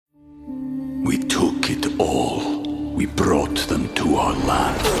We took it all. We brought them to our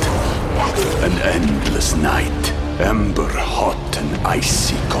land. An endless night, ember hot and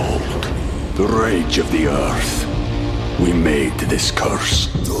icy cold. The rage of the earth. We made this curse.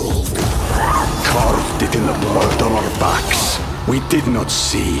 Carved it in the blood on our backs. We did not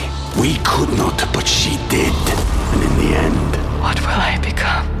see. We could not, but she did. And in the end... What will I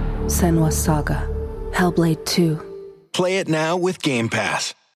become? Senua's Saga. Hellblade 2. Play it now with Game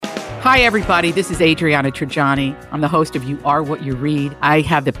Pass. Hi, everybody. This is Adriana Trajani. I'm the host of You Are What You Read. I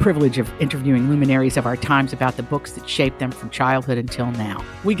have the privilege of interviewing luminaries of our times about the books that shaped them from childhood until now.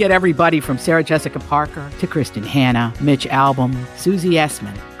 We get everybody from Sarah Jessica Parker to Kristen Hanna, Mitch Albom, Susie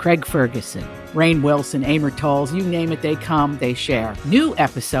Essman, Craig Ferguson, Rainn Wilson, Amor Tolls, you name it, they come, they share. New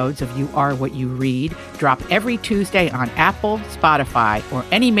episodes of You Are What You Read drop every Tuesday on Apple, Spotify, or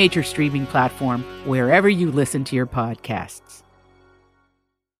any major streaming platform wherever you listen to your podcasts.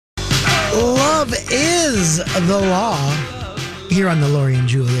 Love is the law here on the Lori and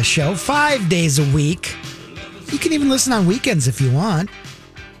Julia show, 5 days a week. You can even listen on weekends if you want.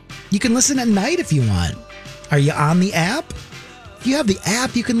 You can listen at night if you want. Are you on the app? If you have the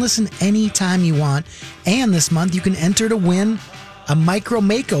app, you can listen anytime you want. And this month, you can enter to win a micro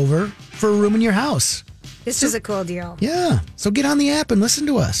makeover for a room in your house. This is a cool deal. Yeah. So get on the app and listen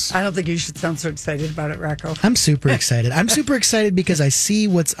to us. I don't think you should sound so excited about it, Rocco. I'm super excited. I'm super excited because I see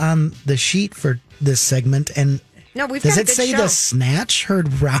what's on the sheet for this segment. And no, we've does got a it good say show. The Snatch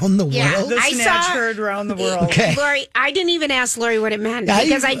heard round the world? The I Snatch saw- heard around the world. Okay. Lori, I didn't even ask Lori what it meant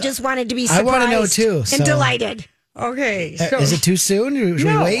because I just wanted to be surprised I want to know too. and delighted. Okay. Is it too soon? Should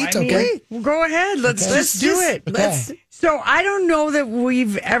we wait? Well, go ahead. Let's just do it. Okay. So I don't know that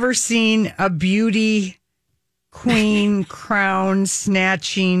we've ever seen a beauty queen crown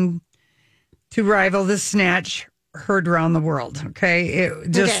snatching to rival the Snatch heard around the world. Okay.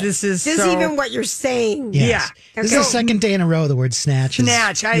 This is Just so, even what you're saying. Yes. Yeah. This is the second day in a row the word snatch has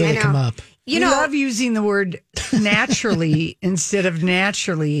Snatch, I really know. come up. You know, love using the word naturally instead of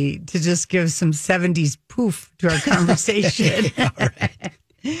naturally to just give some 70s poof to our conversation.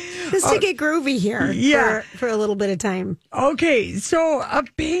 just to get groovy here for a little bit of time. Okay, so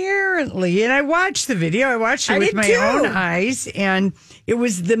apparently, and I watched the video, I watched it I with did my too. own eyes, and it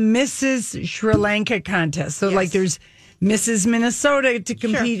was the Mrs. Sri Lanka contest. So, like, there's Mrs. Minnesota to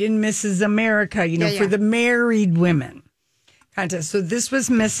compete in Mrs. America, for the married women contest. So this was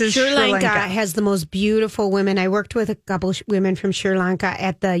Mrs. Sri Lanka has the most beautiful women. I worked with a couple women from Sri Lanka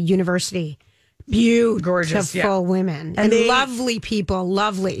at the university. Beautiful Gorgeous, women And and they- lovely people.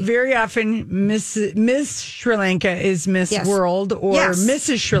 Lovely. Very often, Miss Sri Lanka is Miss World, or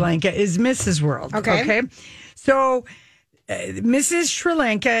Mrs. Sri Lanka is Mrs. World. Okay. So, Mrs. Sri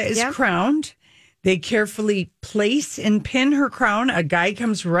Lanka is crowned. They carefully place and pin her crown. A guy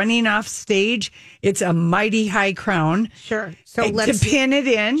comes running off stage. It's a mighty high crown. Sure. So to pin it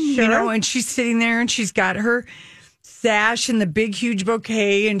in, Sure. and she's sitting there and she's got her sash and the big, huge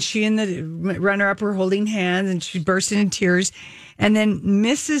bouquet, and she and the runner-up are holding hands, and she bursts into tears. And then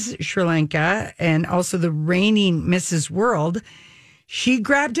Mrs. Sri Lanka, and also the reigning Mrs. World, she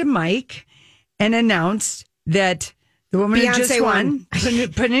grabbed a mic and announced that the woman who Beyonce just won.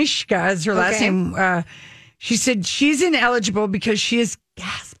 Panishka is her last name. She said she's ineligible because she is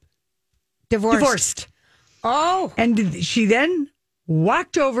divorced. Oh. And she then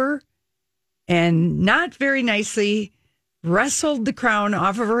walked over and not very nicely wrestled the crown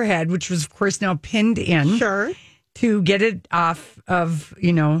off of her head, which was, of course, now pinned in. Sure. To get it off of,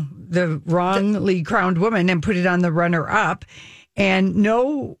 the wrongly crowned woman and put it on the runner-up.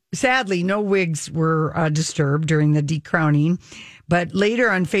 And sadly, no wigs were disturbed during the decrowning. But later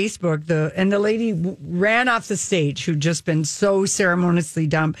on Facebook, the lady ran off the stage who'd just been so ceremoniously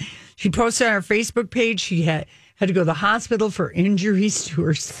dumped. She posted on her Facebook page she had to go to the hospital for injuries to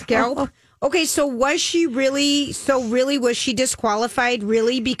her scalp. Okay, so was she really? Was she disqualified?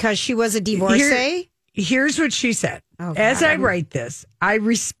 Really, because she was a divorcee? Here's what she said. Oh, As I write this, I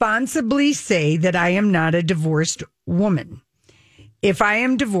responsibly say that I am not a divorced woman. If I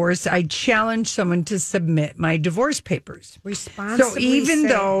am divorced, I challenge someone to submit my divorce papers. So even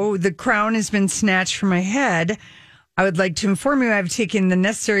though the crown has been snatched from my head, I would like to inform you I've taken the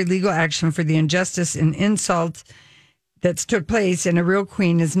necessary legal action for the injustice and insult that's took place. And a real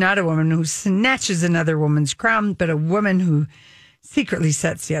queen is not a woman who snatches another woman's crown, but a woman who secretly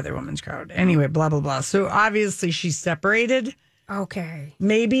sets the other woman's crown. Anyway, blah, blah, blah. So obviously she's separated. Okay.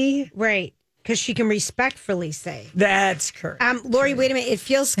 Maybe. Right. Because she can respectfully say. That's correct. Lori, wait a minute. It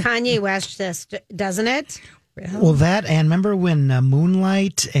feels Kanye West, doesn't it? Well, that, and remember when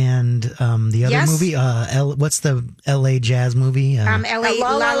Moonlight and the other Yes. movie, what's the L.A. jazz movie? L.A. La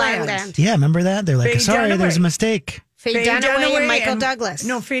La La La Land. Land. Yeah, remember that? They're like, Faye sorry, there's a Dunaway. mistake. Faye Dunaway and Michael Douglas.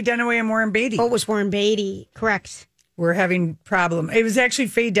 No, Faye Dunaway and Warren Beatty. Oh, it was Warren Beatty. Correct. We're having problem. It was actually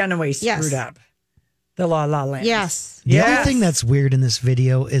Faye Dunaway screwed Yes. up. The La La Land. Yes. The other Yes. thing that's weird in this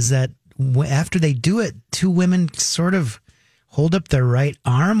video is that after they do it, two women sort of hold up their right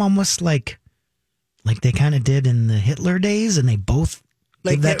arm, almost like they kind of did in the Hitler days, and they both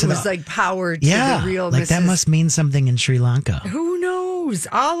Like give that it to was the like power to yeah, the real like that Mrs. must mean something in Sri Lanka. Who knows?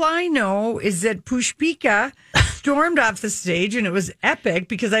 All I know is that Pushpika stormed off the stage, and it was epic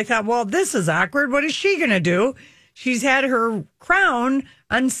because I thought, well, this is awkward. What is she going to do? She's had her crown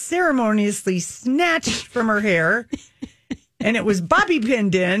unceremoniously snatched from her hair, and it was bobby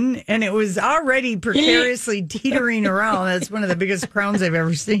pinned in, and it was already precariously teetering around. That's one of the biggest crowns I've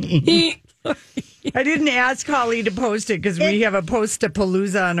ever seen. I didn't ask Holly to post it because we have a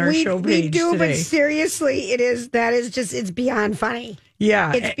post-a-palooza on our show page We do, today. but seriously, it's beyond funny.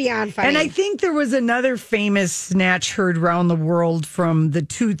 Yeah. It's beyond funny. And I think there was another famous snatch heard around the world from the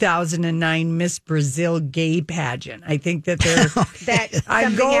 2009 Miss Brazil gay pageant. I think that they're. that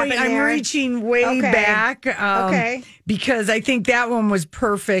I'm something happened I'm there. reaching way Okay. back. Okay. Because I think that one was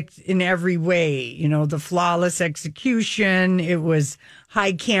perfect in every way. You know, the flawless execution. It was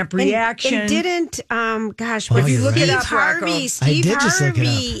high camp reaction. And didn't, gosh, Oh, if you you're look right. it up, Steve Harvey- Harvey, I Steve did just look it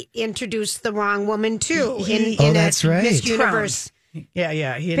Harvey introduced the wrong woman too He- in that's a right. Miss Crowned. Universe.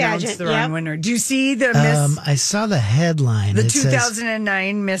 Yeah. He announced Pageant, the wrong yep. winner. Do you see the Miss? I saw the headline. The It says,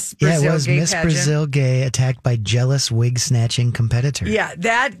 2009 Miss yeah, Brazil it was gay Miss pageant. Brazil gay attacked by jealous wig snatching competitor. Yeah,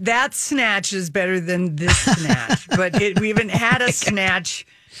 that snatch is better than this snatch, but we haven't had a snatch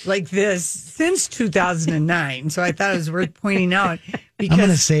like this since 2009. So I thought it was worth pointing out I'm going to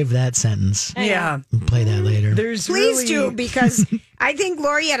because save that sentence yeah, and play that later. there's Please really, do, because I think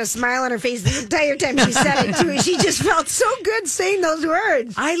Lori had a smile on her face the entire time she said it too. She just felt so good saying those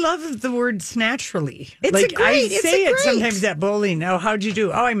words. I love the word snatchly. It's like a great- I it's say a it great. sometimes at bowling. Oh, how'd you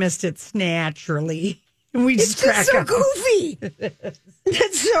do? Oh, I missed it snaturally. And we It's just crack just so up. goofy.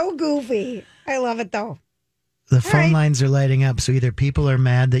 It's so goofy. I love it though. The phone right. lines are lighting up, so either people are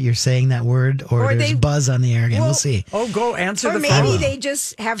mad that you're saying that word or there's they- buzz on the air again. We'll see. Oh, go answer Or the maybe phone. they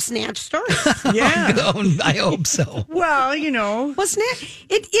just have snatch stories. Yeah. Oh, I hope so. Well, you know. Well, snatch,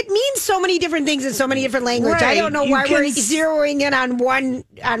 it means so many different things in so many different languages. I Right. don't know You why can we're s- zeroing in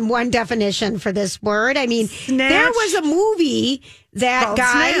on one definition for this word. I mean, Snatch. there was a movie that Called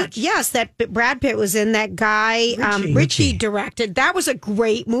guy, Snatch. yes, that Brad Pitt was in. That guy, Richie. Richie directed. That was a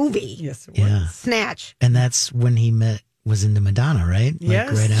great movie. Yes, it was. Yeah. Snatch. And that's when he was into Madonna, right? Yes.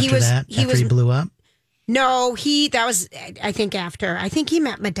 Like right He after was- that, he after was- he blew up. No, that was, I think, after. I think he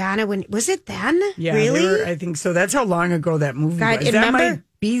met Madonna when, was it then? Yeah, Really? I think so. That's how long ago that movie God, was. and That remember- might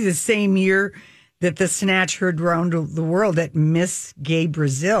be the same year that the snatch heard around the world at Miss Gay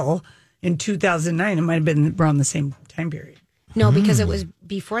Brazil in 2009. It might have been around the same time period. No, because it was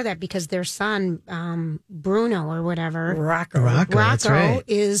before that, because their son, Bruno or whatever, Rocco. Rocco, that's Rocco right.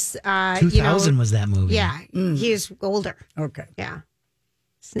 is, 2000 was that movie. Yeah, he is older. Okay. Yeah,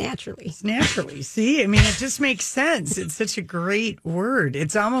 naturally. Naturally. See, I mean, it just makes sense. It's such a great word.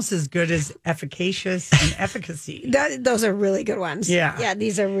 It's almost as good as efficacious and efficacy. Those are really good ones. Yeah. yeah,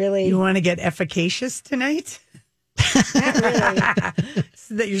 these are really You want to get efficacious tonight? not really.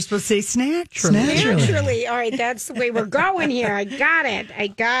 So that you're supposed to say snaturally. Naturally. Naturally. All right, that's the way we're going here. I got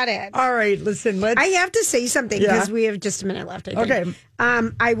it. All right, listen, let's. I have to say something Yeah. because we have just a minute left. I think. Okay.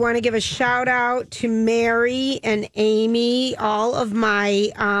 I want to give a shout out to Mary and Amy. All of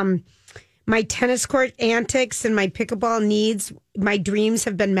my my tennis court antics and my pickleball needs, my dreams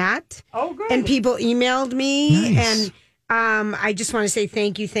have been met. Oh, good. And people emailed me, Nice. and I just want to say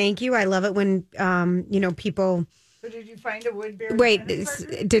thank you. I love it when people. So did you find a Woodbury? Wait, tennis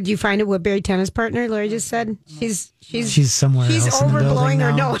partner? did you find a Woodbury tennis partner? Lori just said she's somewhere she's else in the overblowing her building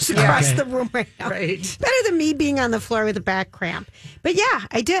now? nose across Okay. the room right now. Right. Better than me being on the floor with a back cramp. But yeah,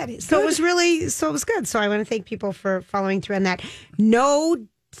 I did. So it was good. So I want to thank people for following through on that. No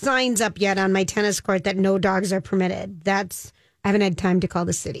signs up yet on my tennis court that no dogs are permitted. I haven't had time to call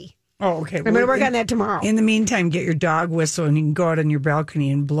the city. Oh, okay. I'm going to work on that tomorrow. In the meantime, get your dog whistle and you can go out on your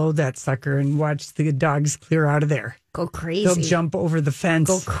balcony and blow that sucker and watch the dogs clear out of there. Go crazy. They'll jump over the fence.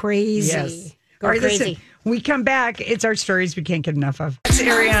 Go crazy. Yes. Go All right, crazy. listen. When we come back. It's our stories we can't get enough of. It's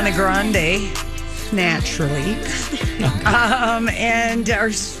Ariana Grande, naturally. And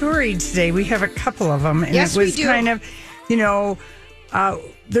our story today, we have a couple of them. And Yes, it was we do. kind of,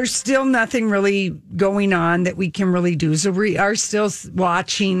 there's still nothing really going on that we can really do. So we are still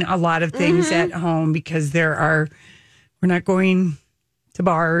watching a lot of things at home because we're not going to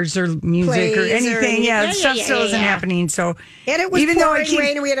bars or music or Plays anything. Stuff still isn't happening. So And it was even though I pouring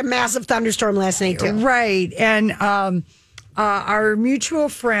rain, and we had a massive thunderstorm last night too. Right. And our mutual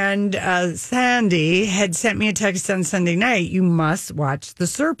friend, Sandy, had sent me a text on Sunday night. You must watch The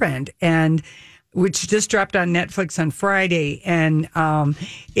Serpent, which just dropped on Netflix on Friday. And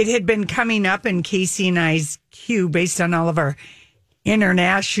it had been coming up in Casey and I's queue based on all of our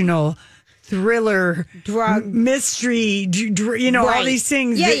international thriller, drug, mystery, all these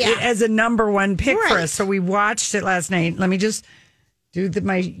things as a number one pick for us. So we watched it last night. Let me just do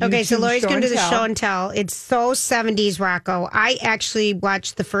my YouTube so Lori's going to do the tell. show and tell. It's so 70s, Rocco. I actually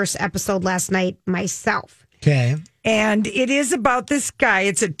watched the first episode last night myself. Okay. And it is about this guy.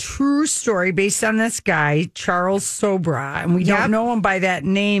 It's a true story based on this guy, Charles Sobra. And we don't know him by that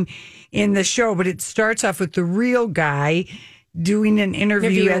name in the show, but it starts off with the real guy doing an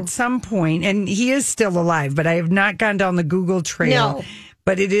interview at some point, and he is still alive, but I have not gone down the Google trail. No.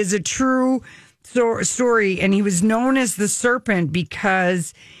 But it is a true story, and he was known as the Serpent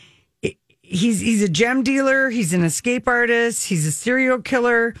because he's a gem dealer, he's an escape artist, he's a serial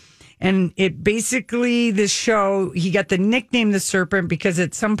killer, and it basically, this show, he got the nickname the Serpent because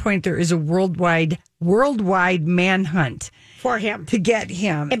at some point there is a worldwide manhunt for him to get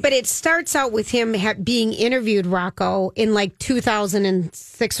him. But it starts out with him being interviewed, Rocco, in like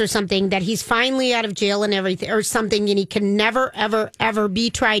 2006 or something, that he's finally out of jail and everything or something, and he can never, ever, ever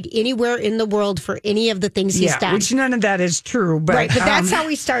be tried anywhere in the world for any of the things he's done. Which none of that is true. But, but that's how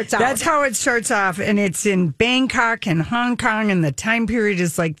he starts out. That's how it starts off, and it's in Bangkok and Hong Kong, and the time period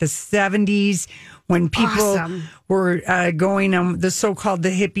is like the 70s. When people were going on the so-called the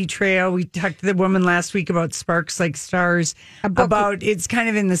hippie trail. We talked to the woman last week about Sparks Like Stars. About it's kind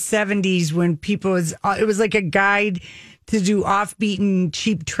of in the 70s when people it was like a guide to do off-beaten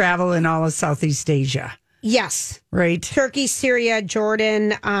cheap travel in all of Southeast Asia. Yes. Right. Turkey, Syria,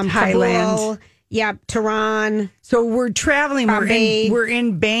 Jordan, Thailand. Kabul, Tehran. So we're traveling. We're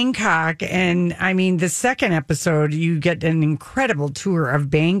in Bangkok, and I mean the second episode, you get an incredible tour of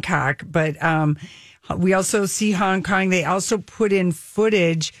Bangkok. But we also see Hong Kong. They also put in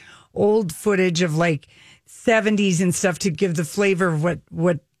old footage of like 70s and stuff to give the flavor of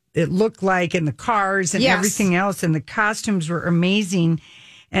what it looked like, and the cars and everything else. And the costumes were amazing,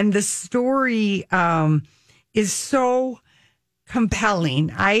 and the story is so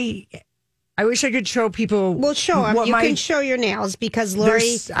compelling. I wish I could show people. Well, show them. You can show your nails because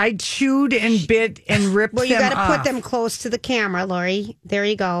Lori. I chewed and bit and ripped them off. Well, you got to put them close to the camera, Lori. There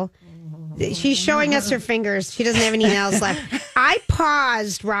you go. She's showing us her fingers. She doesn't have any nails left. I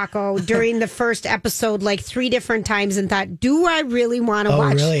paused, Rocco, during the first episode like 3 different times and thought, do I really want to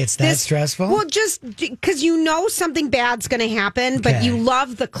watch? Oh, really? It's that this? Stressful? Well, just because you know something bad's going to happen, but you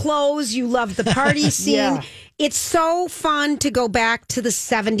love the clothes, you love the party scene. Yeah. It's so fun to go back to the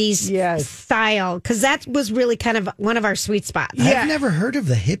 70s style because that was really kind of one of our sweet spots. I've never heard of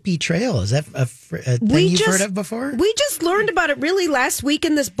the hippie trail. Is that a thing you've heard of before? We just learned about it really last week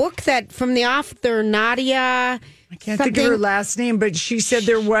in this book that from the author Nadia. I can't think of her last name, but she said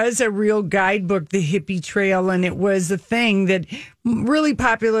there was a real guidebook, The Hippie Trail, and it was a thing that really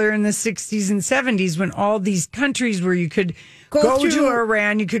popular in the 60s and 70s when all these countries where you could go to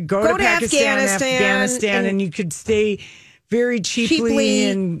Iran, you could go to Pakistan, Afghanistan, and you could stay very cheaply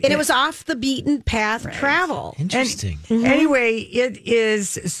and it was off the beaten path travel. Interesting. Anyway, it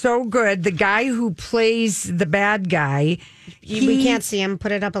is so good. The guy who plays the bad guy, we can't see him.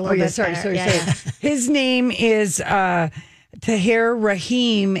 Put it up a little bit. Sorry. His name is Tahir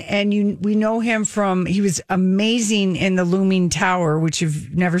Rahim, and we know him from, he was amazing in The Looming Tower, which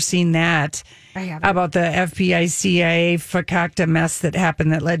you've never seen that. I haven't. About the FBI, CIA fakakta mess that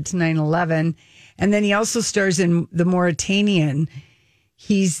happened that led to 9/11. And then he also stars in The Mauritanian.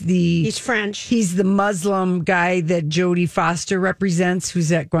 He's French. He's the Muslim guy that Jodie Foster represents,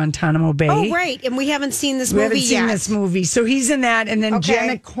 who's at Guantanamo Bay. Oh, right. And we haven't seen this movie yet. We haven't seen this movie. So he's in that. And then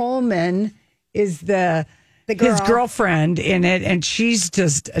Jenna Coleman is his girlfriend in it. And she's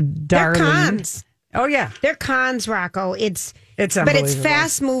just a darling. They're cons. Oh, yeah. They're cons, Rocco. It's unbelievable. But it's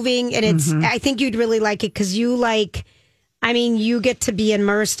fast moving. And I think you'd really like it because you get to be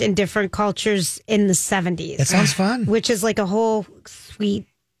immersed in different cultures in the 70s. That sounds fun. Which is like a whole sweet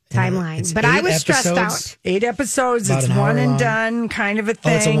timeline. But I was stressed out. 8 episodes. It's one and done kind of a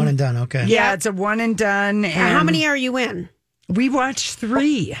thing. Oh, it's a one and done. Okay. Yeah, it's a one and done. And how many are you in? We watched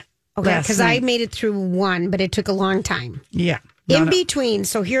 3. Okay, because I made it through 1, but it took a long time. Yeah. In between.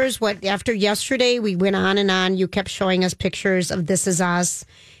 So here's what, after yesterday, we went on and on. You kept showing us pictures of This Is Us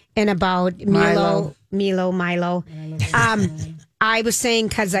and about Milo. I was saying,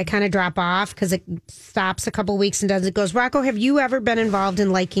 because I kind of drop off because it stops a couple weeks and does it goes, Rocco, have you ever been involved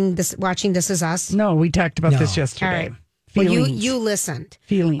in watching This Is Us? No, we talked about this yesterday. All right. Well, you listened.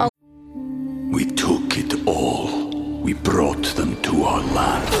 Feelings. We took it all. We brought them to our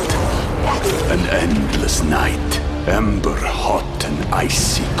land. An endless night, ember hot and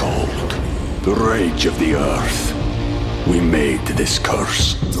icy cold. The rage of the earth. We made this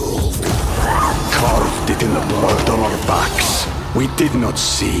curse. Carved it in the blood on our backs. We did not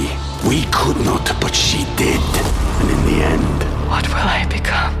see. We could not, but she did. And in the end, What will I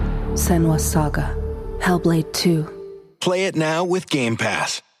become? Senua's Saga. Hellblade 2. Play it now with Game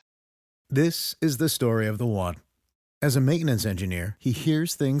Pass. This is the story of the one. As a maintenance engineer, he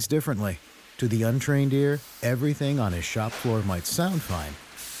hears things differently. To the untrained ear, everything on his shop floor might sound fine,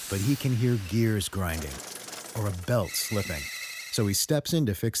 but he can hear gears grinding or a belt slipping. So he steps in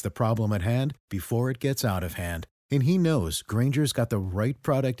to fix the problem at hand before it gets out of hand. And he knows Grainger's got the right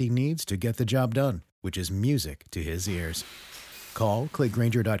product he needs to get the job done, which is music to his ears. Call, click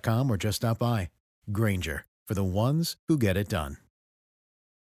Grainger.com, or just stop by. Grainger, for the ones who get it done.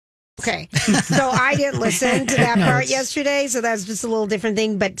 Okay. So I didn't listen to that part yesterday, so that's just a little different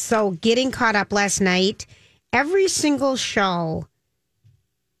thing. But so getting caught up last night, every single show,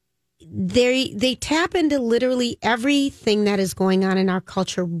 they tap into literally everything that is going on in our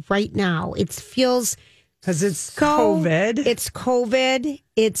culture right now. It feels... Because it's COVID. It's COVID.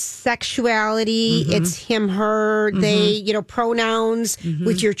 It's sexuality. It's him, her, they, pronouns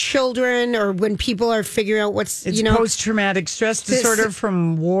with your children, or when people are figuring out what's, It's post-traumatic stress disorder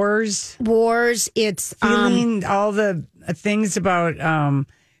from wars. It's feeling all the things about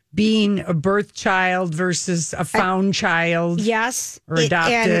being a birth child versus a found child. Yes. Or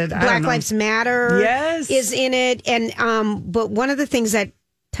adopted. And Black Lives Matter is in it. And but one of the things that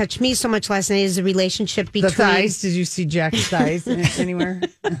touched me so much last night is the relationship between... The thighs. Did you see Jack's thighs anywhere?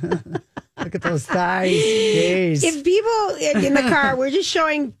 Look at those thighs. Jeez. If people in the car, we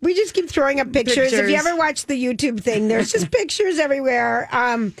just keep throwing up pictures. If you ever watch the YouTube thing, there's just pictures everywhere.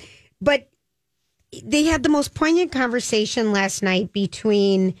 But they had the most poignant conversation last night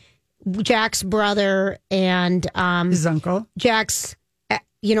between Jack's brother and... his uncle. Jack's,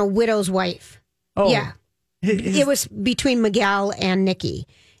 widow's wife. Oh. Yeah. It was between Miguel and Nikki,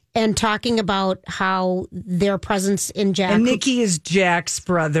 and talking about how their presence in Jack. And Nikki is Jack's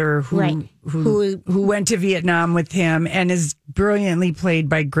brother who went to Vietnam with him and is brilliantly played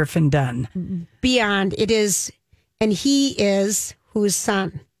by Griffin Dunn. Beyond it is, and he is whose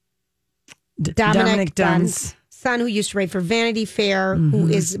son? Dominic Dunn's son, who used to write for Vanity Fair, who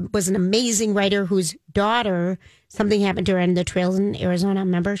was an amazing writer, whose daughter, something happened to her in the trails in Arizona.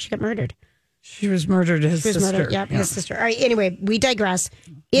 Remember, she got murdered. She was murdered. His sister. His sister. All right. Anyway, we digress.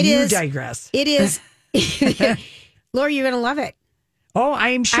 You digress. It is. Laura, you're going to love it. Oh,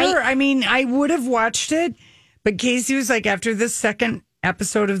 I'm sure. I would have watched it, but Casey was like, after the second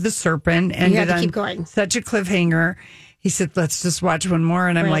episode of The Serpent, ended on keep going. Such a cliffhanger. He said, let's just watch one more.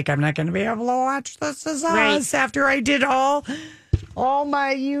 And I'm like, I'm not going to be able to watch This Is Us after I did all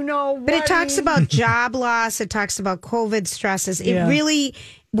my, But it talks about job loss. It talks about COVID stresses. It really...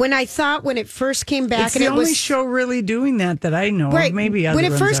 When it first came back, it's the only show really doing that I know. Right. Of. Maybe other when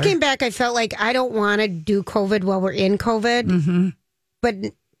it first are. came back, I felt like I don't want to do COVID while we're in COVID. Mm-hmm. But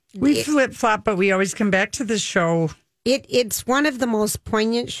we flip flop, but we always come back to the show. It's one of the most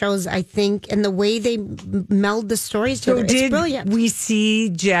poignant shows, I think, and the way they meld the stories together. It's brilliant. We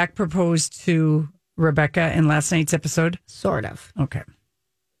see Jack propose to Rebecca in last night's episode? Sort of. Okay.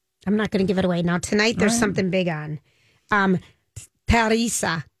 I'm not going to give it away now. Tonight, there's something big on.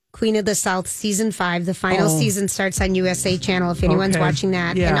 Teresa, Queen of the South, season 5. The final season starts on USA Channel if anyone's watching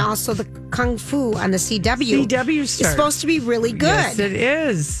that. Yeah. And also the Kung Fu on the CW. CW starts. It's supposed to be really good. Yes, it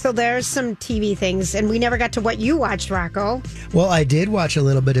is. So there's some TV things. And we never got to what you watched, Rocco. Well, I did watch a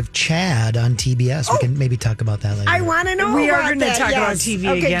little bit of Chad on TBS. We can maybe talk about that later. I want to know We about are going to that. talk about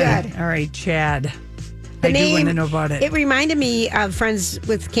TV again. Good. All right, Chad. I do want to know about it. It reminded me of Friends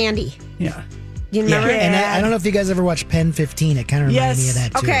with Candy. Yeah. You remember? Yeah, and I don't know if you guys ever watched Pen 15. It kind of reminded me of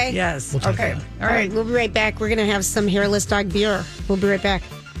that, too. Okay. Yes. We'll talk about it. All right. We'll be right back. We're going to have some hairless dog beer. We'll be right back.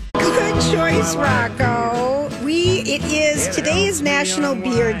 Good choice, Rocco. Today is National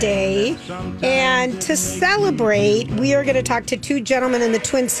Beer Day. And to celebrate, we are going to talk to two gentlemen in the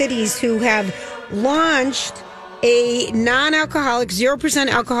Twin Cities who have launched a non-alcoholic, 0%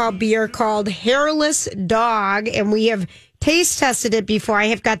 alcohol beer called Hairless Dog. And we have taste tested it before. I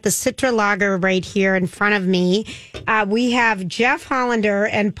have got the Citra Lager right here in front of me. We have Jeff Hollander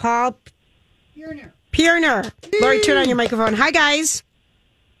and Paul Pierner. Lori, turn on your microphone. Hi, guys.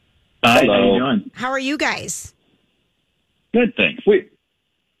 Hi, how you doing? How are you guys? Good, thanks.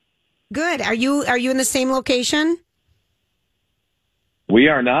 Good. Are you in the same location? We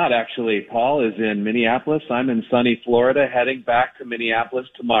are not, actually. Paul is in Minneapolis. I'm in sunny Florida, heading back to Minneapolis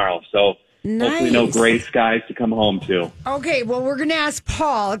tomorrow. So hopefully no gray skies to come home to. Okay, well, we're going to ask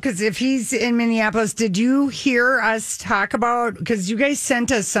Paul, because if he's in Minneapolis, did you hear us talk about, because you guys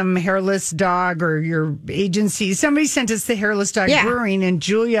sent us some Hairless Dog, or your agency, somebody sent us the Hairless Dog Brewing, and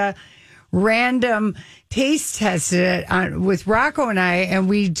Julia random taste tested it with Rocco and I, and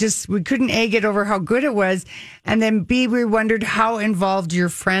we couldn't A, get over how good it was, and then B, we wondered how involved your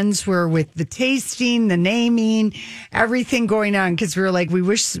friends were with the tasting, the naming, everything going on, because we were like, we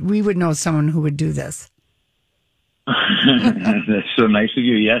wish we would know someone who would do this. That's so nice of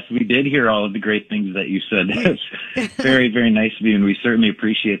you. Yes, we did hear all of the great things that you said. It's very, very nice of you, and we certainly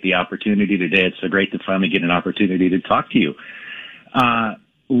appreciate the opportunity today. It's so great to finally get an opportunity to talk to you.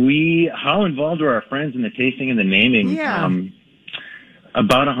 How involved were our friends in the tasting and the naming? Yeah.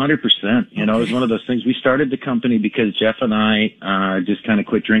 About 100%. You know, it was one of those things. We started the company because Jeff and I just kind of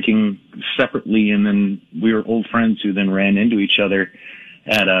quit drinking separately, and then we were old friends who then ran into each other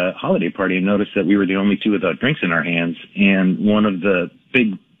at a holiday party and noticed that we were the only two without drinks in our hands. And one of the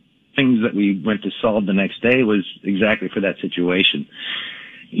big things that we went to solve the next day was exactly for that situation.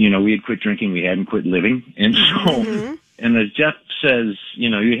 You know, we had quit drinking, we hadn't quit living, and so... And as Jeff says, you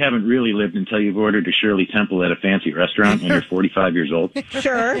know, you haven't really lived until you've ordered a Shirley Temple at a fancy restaurant when you're 45 years old.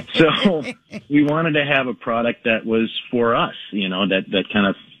 Sure. So we wanted to have a product that was for us, you know, that kind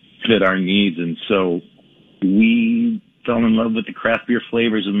of fit our needs. And so we fell in love with the craft beer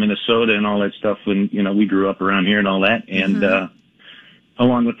flavors of Minnesota and all that stuff when, you know, we grew up around here and all that. And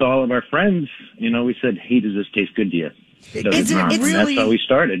along with all of our friends, you know, we said, hey, does this taste good to you? It's really, that's how we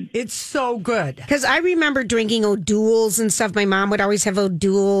started. It's so good. Because I remember drinking O'Doul's and stuff. My mom would always have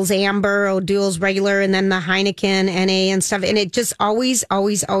O'Doul's Amber, O'Doul's regular, and then the Heineken NA and stuff. And it just always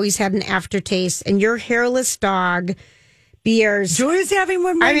had an aftertaste. And your Hairless Dog beers. Julia's having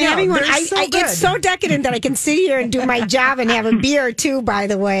one right now. Having one. So good. It's so decadent that I can sit here and do my job and have a beer too, by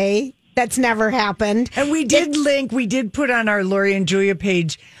the way. That's never happened. And we did put on our Lori and Julia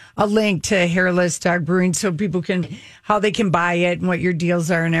page a link to Hairless Dog Brewing so people how they can buy it and what your deals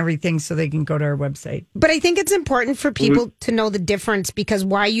are and everything, so they can go to our website. But I think it's important for people to know the difference, because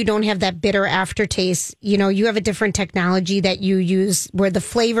why you don't have that bitter aftertaste. You know, you have a different technology that you use where the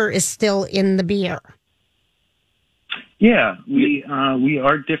flavor is still in the beer. Yeah, we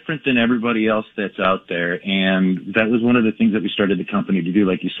are different than everybody else that's out there, and that was one of the things that we started the company to do.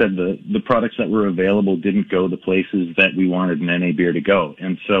 Like you said, the products that were available didn't go the places that we wanted an NA beer to go,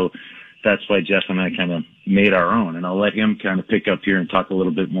 and so that's why Jeff and I kind of made our own. And I'll let him kind of pick up here and talk a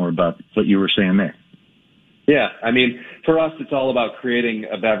little bit more about what you were saying there. Yeah, I mean, for us, it's all about creating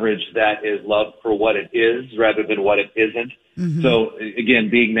a beverage that is loved for what it is rather than what it isn't. Mm-hmm. So, again,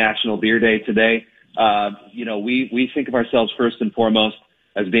 being National Beer Day today, you know, we think of ourselves first and foremost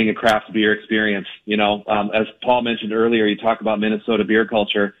as being a craft beer experience. You know, as Paul mentioned earlier, you talk about Minnesota beer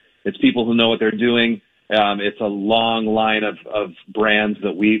culture. It's people who know what they're doing. It's a long line of brands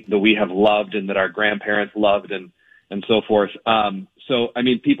that we have loved and that our grandparents loved and so forth. So, I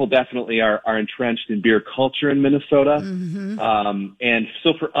mean, people definitely are entrenched in beer culture in Minnesota. Mm-hmm. And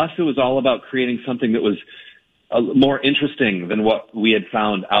so for us, it was all about creating something that was more interesting than what we had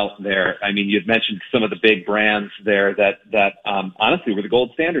found out there. I mean, you'd mentioned some of the big brands there that honestly were the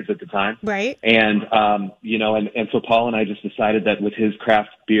gold standards at the time. Right. And, you know, and so Paul and I just decided that with his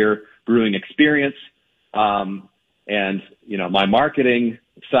craft beer brewing experience, and, you know, my marketing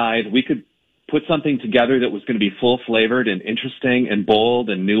side, we could put something together that was going to be full flavored and interesting and bold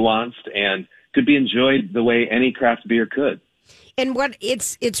and nuanced and could be enjoyed the way any craft beer could. And what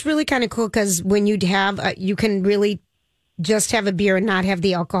it's really kind of cool, because when you'd have, you can really just have a beer and not have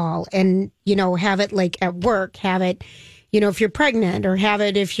the alcohol, and, you know, have it like at work, have it, you know, if you're pregnant, or have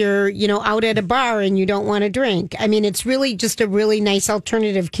it if you're, you know, out at a bar and you don't want to drink. I mean, it's really just a really nice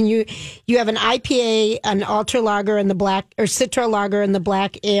alternative. You have an IPA, an Ultra Lager, and the black, or Citra Lager and the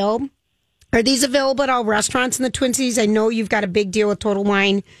black ale. Are these available at all restaurants in the Twin Cities? I know you've got a big deal with Total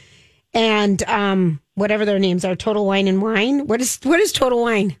Wine and whatever their names are, Total Wine and Wine. What is Total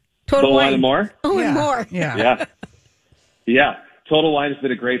Wine? Total Wine and More? Oh, yeah. And more. Yeah. Yeah. Total Wine has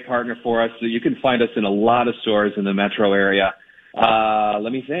been a great partner for us. So you can find us in a lot of stores in the metro area.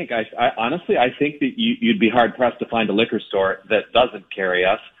 Let me think. I honestly, I think that you'd be hard pressed to find a liquor store that doesn't carry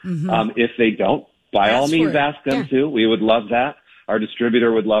us. Mm-hmm. If they don't, by all means, ask them too. We would love that. Our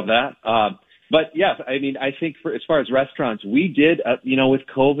distributor would love that. But yes, I mean, I think as far as restaurants, we did, with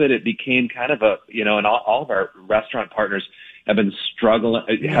COVID, it became kind of and all of our restaurant partners have struggled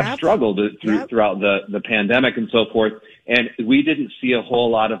throughout the pandemic and so forth. And we didn't see a whole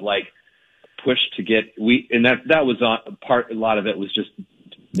lot of like push to get, that was a lot of it was just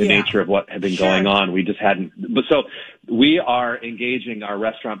the nature of what had been going on. We just hadn't, but so we are engaging our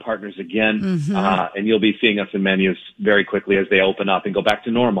restaurant partners again, and you'll be seeing us in menus very quickly as they open up and go back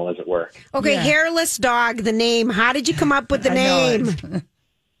to normal, as it were. Okay, Hairless Dog, the name. How did you come up with the name?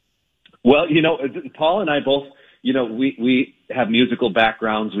 Well, Paul and I both, we have musical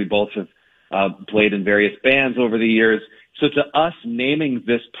backgrounds. We both have played in various bands over the years. So to us, naming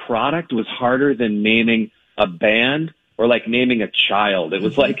this product was harder than naming a band or like naming a child. It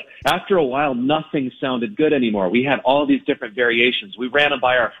was like, after a while, nothing sounded good anymore. We had all these different variations. We ran them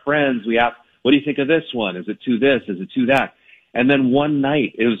by our friends. We asked, what do you think of this one? Is it to this? Is it to that? And then one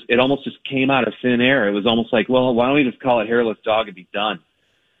night, it almost just came out of thin air. It was almost like, well, why don't we just call it Hairless Dog and be done?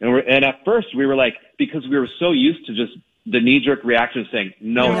 And at first we were like, because we were so used to just the knee-jerk reaction of saying,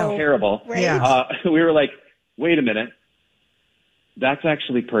 no, it's terrible. Right. We were like, wait a minute. That's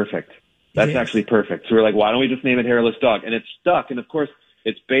actually perfect. That's actually perfect. So we're like, why don't we just name it Hairless Dog? And it stuck. And of course,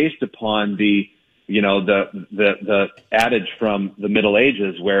 it's based upon the adage from the Middle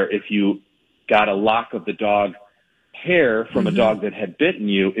Ages, where if you got a lock of the dog hair from a dog that had bitten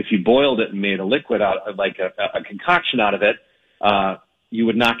you, if you boiled it and made a liquid out of like a concoction out of it, you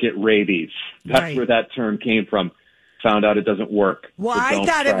would not get rabies. That's where that term came from. Found out it doesn't work. Well, I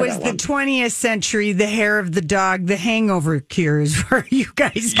thought it was the 20th century, the hair of the dog, the hangover cures, where you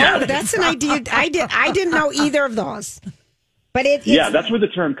guys. Oh, that's an idea. I didn't know either of those. But that's where the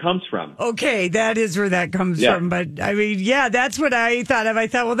term comes from. Okay, that is where that comes from. But I mean, that's what I thought of. I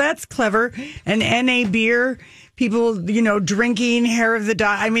thought, well, that's clever. An NA beer, people, drinking hair of the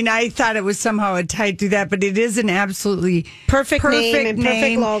dog. I mean, I thought it was somehow tied to that, but it is an absolutely perfect name and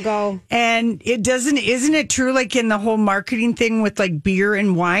perfect logo. And isn't it true, like in the whole marketing thing with like beer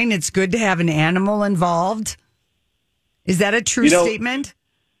and wine, it's good to have an animal involved? Is that a true statement?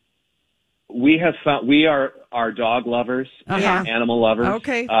 We have found, we are dog lovers, animal lovers.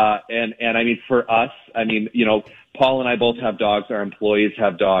 Okay. And I mean, for us, Paul and I both have dogs. Our employees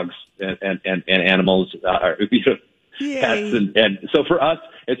have dogs and animals, pets. And so for us,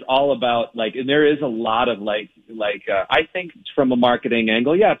 it's all about like, and there is a lot of I think from a marketing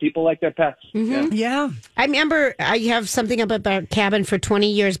angle, people like their pets. Yeah. I remember I have something up about Cabin for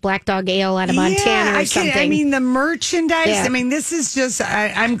 20 years, Black Dog Ale out of Montana or something. I mean, the merchandise. Yeah. I mean, this is just,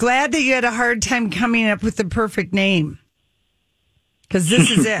 I'm glad that you had a hard time coming up with the perfect name. Because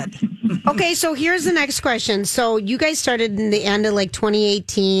this is it. Okay, so here's the next question. So you guys started in the end of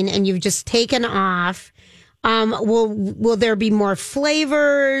 2018 and you've just taken off. Will there be more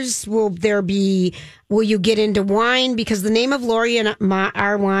flavors? Will you get into wine? Because the name of Lori and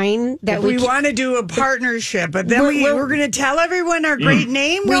our wine that we want to do a partnership, but then we're going to tell everyone our great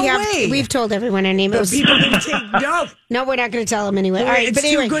name. We've told everyone our name. People can take No, we're not going to tell them anyway. All right, it's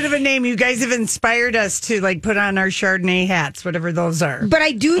too good of a name. You guys have inspired us to put on our Chardonnay hats, whatever those are. But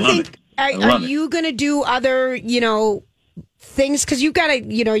I do think, are you going to do other, things? Because you've got a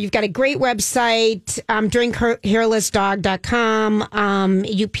great website,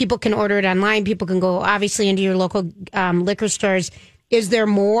 drinkhairlessdog.com. People can order it online. People can go obviously into your local liquor stores. Is there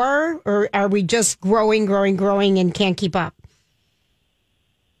more, or are we just growing and can't keep up?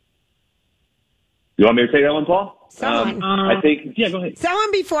 You want me to take that one, Paul? Someone. I think, go ahead.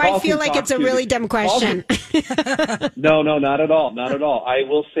 Someone before Paul, I feel like it's a really dumb question. No, not at all. Not at all. I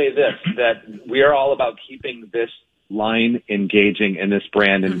will say this, that we are all about keeping this line engaging and this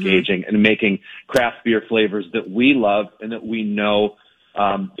brand engaging and making craft beer flavors that we love and that we know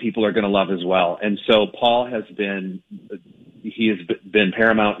people are going to love as well. And so Paul has been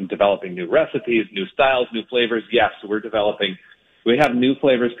paramount in developing new recipes, new styles, new flavors. Yes, we have new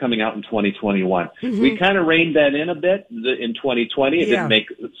flavors coming out in 2021. We kind of reined that in a bit in 2020. It didn't make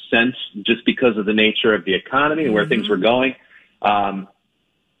sense just because of the nature of the economy and where things were going. But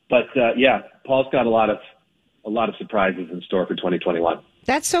Paul's got a lot of surprises in store for 2021.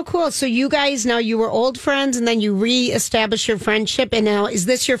 That's so cool. So you guys, now you were old friends and then you re-established your friendship. And now is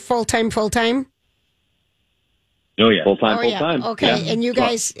this your full-time? Oh yeah, full Oh, yeah. time. Okay, Yeah. and you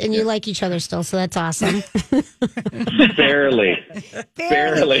guys, and you like each other still, so that's awesome. Barely.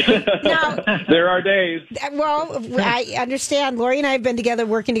 Now, There are days. well, I understand. Lori and I have been together,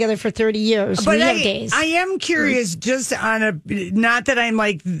 working together for 30 years. But we have days. I am curious, just on a, not that I'm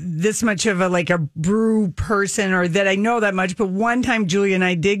like this much of a brew person or that I know that much, but one time Julia and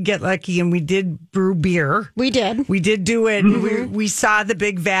I did get lucky and we did brew beer. We did. We did do it. We saw the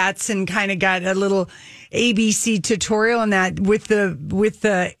big vats and kind of got a little ABC tutorial on that with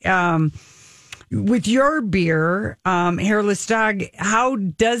your beer, Hairless Dog.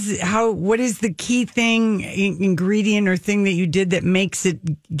 What is the key ingredient or thing that you did that makes it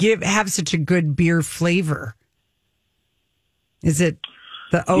have such a good beer flavor? Is it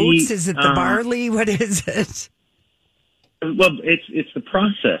the oats? Is it the barley? What is it? Well, it's the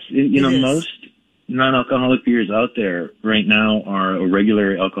process. Most non-alcoholic beers out there right now are a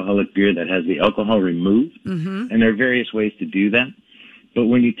regular alcoholic beer that has the alcohol removed, and there are various ways to do that. But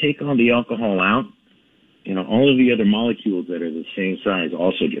when you take all the alcohol out, all of the other molecules that are the same size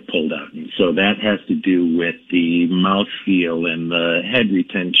also get pulled out. And so that has to do with the mouthfeel and the head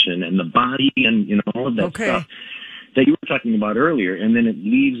retention and the body and, all of that stuff that you were talking about earlier. And then it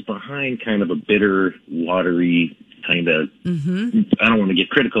leaves behind kind of a bitter, watery kind of, I don't want to get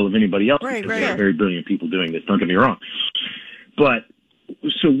critical of anybody else because there are very brilliant people doing this, don't get me wrong. But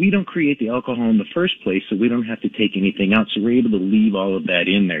so we don't create the alcohol in the first place, so we don't have to take anything out. So we're able to leave all of that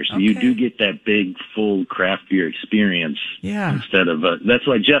in there. So you do get that big, full craft beer experience. Yeah. Instead of, that's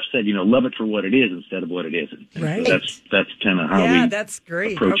why Jeff said, love it for what it is instead of what it isn't. And so that's kind of how we that's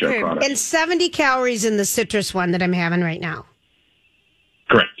great. approach our product. And 70 calories in the citrus one that I'm having right now.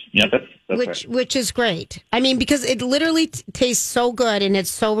 Correct. Yeah, that's which is great. I mean, because it literally tastes so good and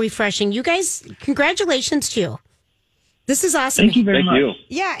it's so refreshing. You guys, congratulations to you. This is awesome. Thank you very much. You.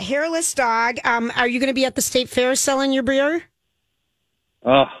 Yeah, Hairless Dog. Are you going to be at the State Fair selling your beer?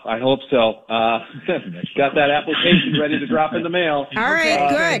 Oh, I hope so. Got that application ready to drop in the mail. All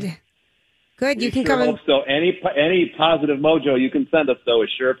right, good. Good, you can come. Hope so. Any positive mojo you can send us, though, is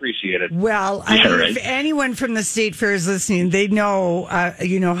sure appreciated. Well, if anyone from the State Fair is listening, they know,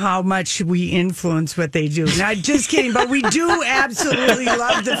 how much we influence what they do. Not just kidding, but we do absolutely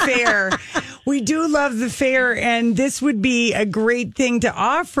love the fair. We do love the fair, and this would be a great thing to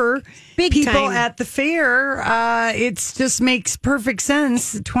offer people at the fair. It just makes perfect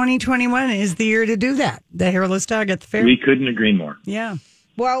sense. 2021 is the year to do that. The Hairless Dog at the fair. We couldn't agree more. Yeah.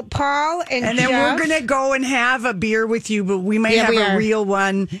 Well, Paul and then Jeff, we're going to go and have a beer with you, but we might have a real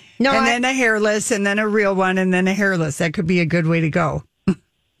one, then a hairless, and then a real one, and then a hairless. That could be a good way to go.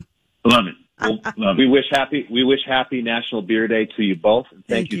 Love it. We wish happy National Beer Day to you both. And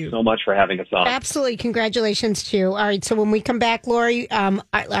thank you so much for having us on. Absolutely. Congratulations to you. All right. So when we come back, Lori,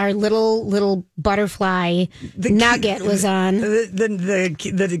 our little butterfly nugget was on.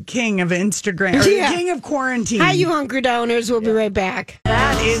 The king of Instagram, or the king of quarantine. Hi, you hungry downers. We'll be right back.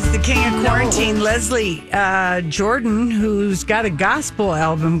 That is the king of quarantine, Leslie Jordan, who's got a gospel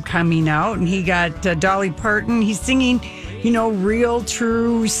album coming out, and he got Dolly Parton. He's singing, real,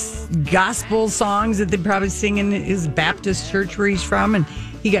 true gospel songs that they probably sing in his Baptist church where he's from. And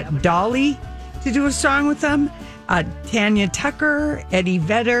he got Dolly to do a song with them. Tanya Tucker, Eddie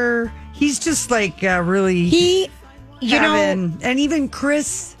Vedder. He's just like really and even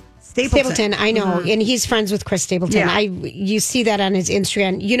Chris Stapleton. I know. And he's friends with Chris Stapleton. Yeah. You see that on his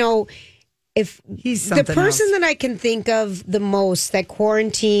Instagram. If he's the person that I can think of the most that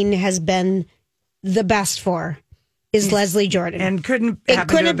quarantine has been the best for is Leslie Jordan. And couldn't have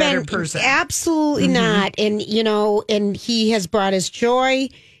been a better person. Absolutely not. And, and he has brought us joy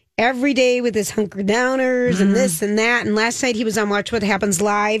every day with his hunker downers and this and that. And last night he was on Watch What Happens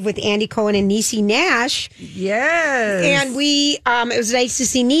Live with Andy Cohen and Niecy Nash. Yes. And it was nice to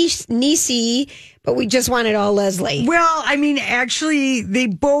see Niecy, but we just wanted all Leslie. Well, I mean, actually, they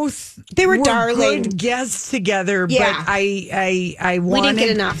were darling good guests together. Yeah. But I wanted, we didn't get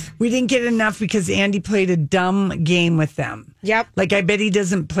enough. We didn't get enough because Andy played a dumb game with them. Yep. Like, I bet he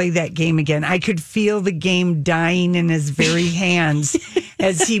doesn't play that game again. I could feel the game dying in his very hands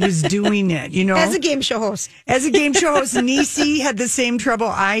as he was doing it, As a game show host. Niecy had the same trouble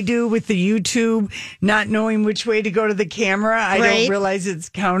I do with the YouTube, not knowing which way to go to the camera. I don't realize it's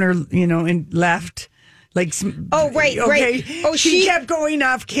counter, and left. Like, right. Oh, she kept going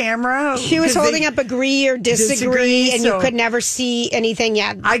off camera. She was holding up agree or disagree, and you could never see anything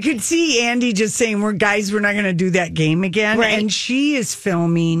yet. I could see Andy just saying, we're not going to do that game again. Right. And she is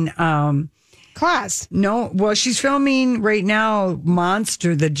filming... Class. No, well, she's filming right now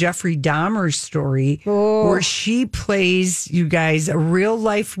Monster, the Jeffrey Dahmer story, where she plays, you guys, a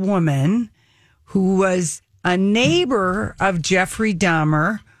real-life woman who was a neighbor of Jeffrey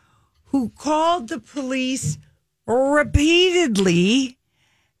Dahmer who called the police repeatedly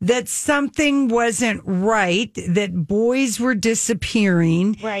that something wasn't right, that boys were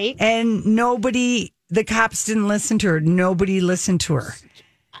disappearing. Right. And the cops didn't listen to her. Nobody listened to her.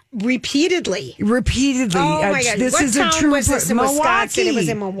 Repeatedly. Oh, my God. This what is town a true was this in Wisconsin? It was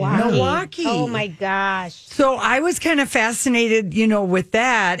in Milwaukee. Oh, my gosh. So I was kind of fascinated, with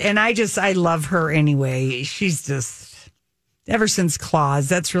that. And I love her anyway. She's just... Ever since Claws,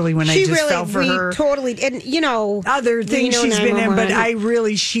 that's really when I just fell for her. Totally, and other things she's been in,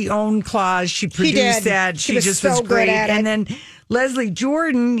 but she owned Claws. She produced that. She just was great. And then Leslie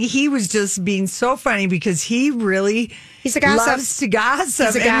Jordan, he was just being so funny because he really loves to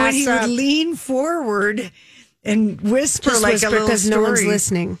gossip. And when he would lean forward and whisper like a little because story. No one's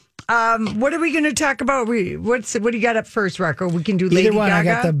listening. What are we going to talk about? What do you got up first, Rocco? We can do Lady Either one. Gaga.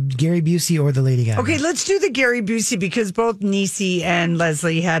 I got the Gary Busey or the Lady Gaga. Okay, let's do the Gary Busey because both Niecy and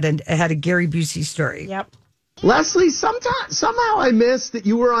Leslie had a Gary Busey story. Yep. Leslie, somehow I missed that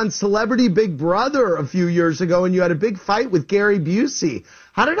you were on Celebrity Big Brother a few years ago and you had a big fight with Gary Busey.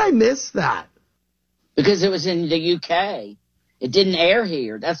 How did I miss that? Because it was in the UK. It didn't air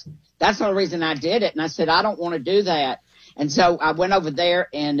here. That's the only reason I did it. And I said, I don't want to do that. And so I went over there,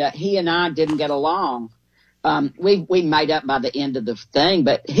 and he and I didn't get along. We made up by the end of the thing,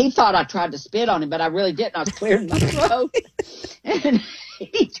 but he thought I tried to spit on him, but I really didn't. I was clearing my throat. And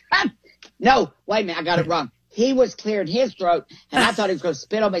he tried. No, wait a minute, I got it wrong. He was clearing his throat, and I thought he was going to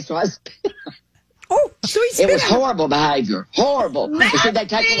spit on me, so I spit. Oh, so he spit. It was horrible behavior. Horrible. They said they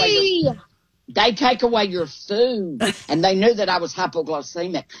take away your food, and they knew that I was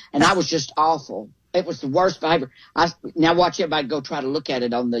hypoglycemic, and I was just awful. It was the worst behavior. Now watch everybody go try to look at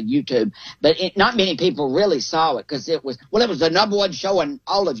it on the YouTube. But not many people really saw it because it was the number one show in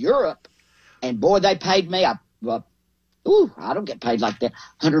all of Europe. And boy, they paid me. I don't get paid like that.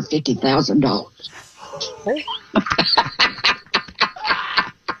 $150,000.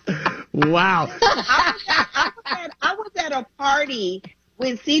 Wow. I was at a party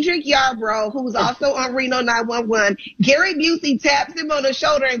with Cedric Yarbrough, who's also on Reno 911. Gary Busey taps him on the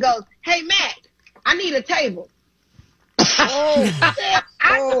shoulder and goes, "Hey, Matt, I need a table."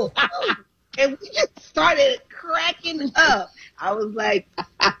 And we just started cracking up. I was like,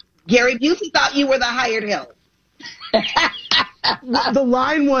 Gary Busey thought you were the hired help. The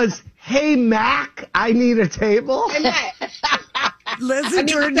line was, "Hey, Mac, I need a table." Hey, Mac. Leslie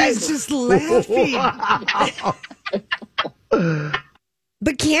Jordan is just laughing. Wow.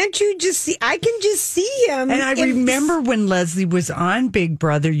 But can't you just see? I can just see him. And I remember when Leslie was on Big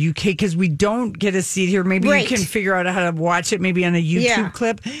Brother UK, because we don't get a seat here. Maybe you can figure out how to watch it, maybe on a YouTube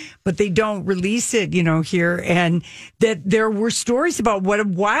clip, but they don't release it, here. And that there were stories about what a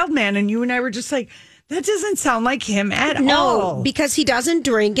wild man. And you and I were just like, that doesn't sound like him at all. No, because he doesn't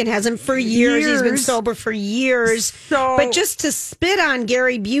drink and hasn't for years. He's been sober for years. But just to spit on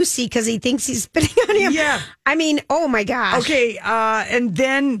Gary Busey because he thinks he's spitting on him. Yeah. I mean, oh my gosh. Okay, and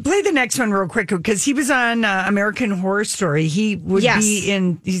then play the next one real quick because he was on American Horror Story. He would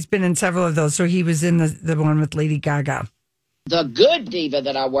he's been in several of those. So he was in the one with Lady Gaga. The good diva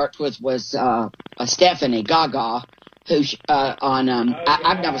that I worked with was Stephanie Gaga, who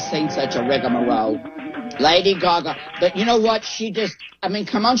I've never seen such a rigmarole. Lady Gaga. But you know what?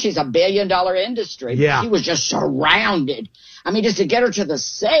 Come on, she's $1 billion industry. Yeah. She was just surrounded. Just to get her to the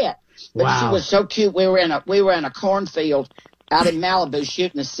set. But she was so cute. We were in a cornfield out in Malibu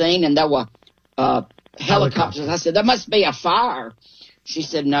shooting a scene, and there were helicopters. I said, "There must be a fire." She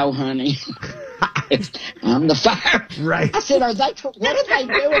said, "No, honey. I'm the fire." Right. I said, what are they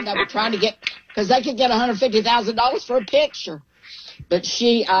doing? They were trying to because they could get $150,000 for a picture. But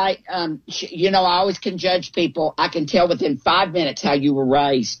I always can judge people. I can tell within 5 minutes how you were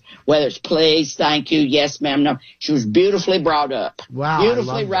raised, whether it's please, thank you, yes, ma'am, no. She was beautifully brought up. Wow.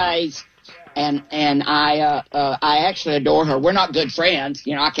 Beautifully raised. And I actually adore her. We're not good friends.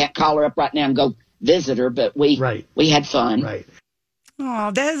 I can't call her up right now and go visit her, but we had fun. Right.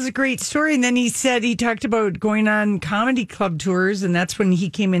 Oh, that is a great story. And then he talked about going on comedy club tours, and that's when he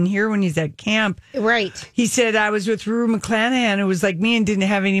came in here when he's at camp. Right. He said, I was with Rue McClanahan, who was like me and didn't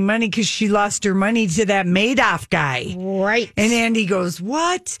have any money because she lost her money to that Madoff guy. Right. And Andy goes,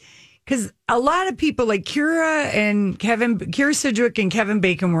 what? Because a lot of people like Kira Sedgwick and Kevin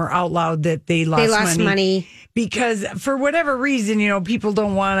Bacon were out loud that they lost money. Because for whatever reason, people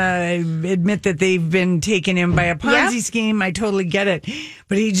don't want to admit that they've been taken in by a Ponzi scheme. I totally get it.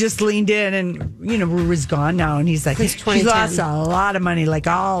 But he just leaned in and, Rue was gone now. And he's like, she lost a lot of money, like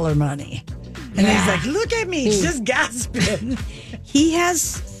all her money. And he's like, look at me, just gasping. He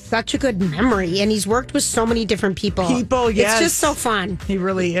has such a good memory, and he's worked with so many different people. Yes. It's just so fun. He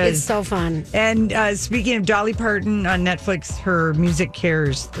really is. It's so fun. And speaking of Dolly Parton on Netflix, her Music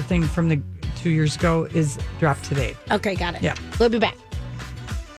Cares, the thing from 2 years ago, is dropped today. Okay, got it. Yeah. We'll be back.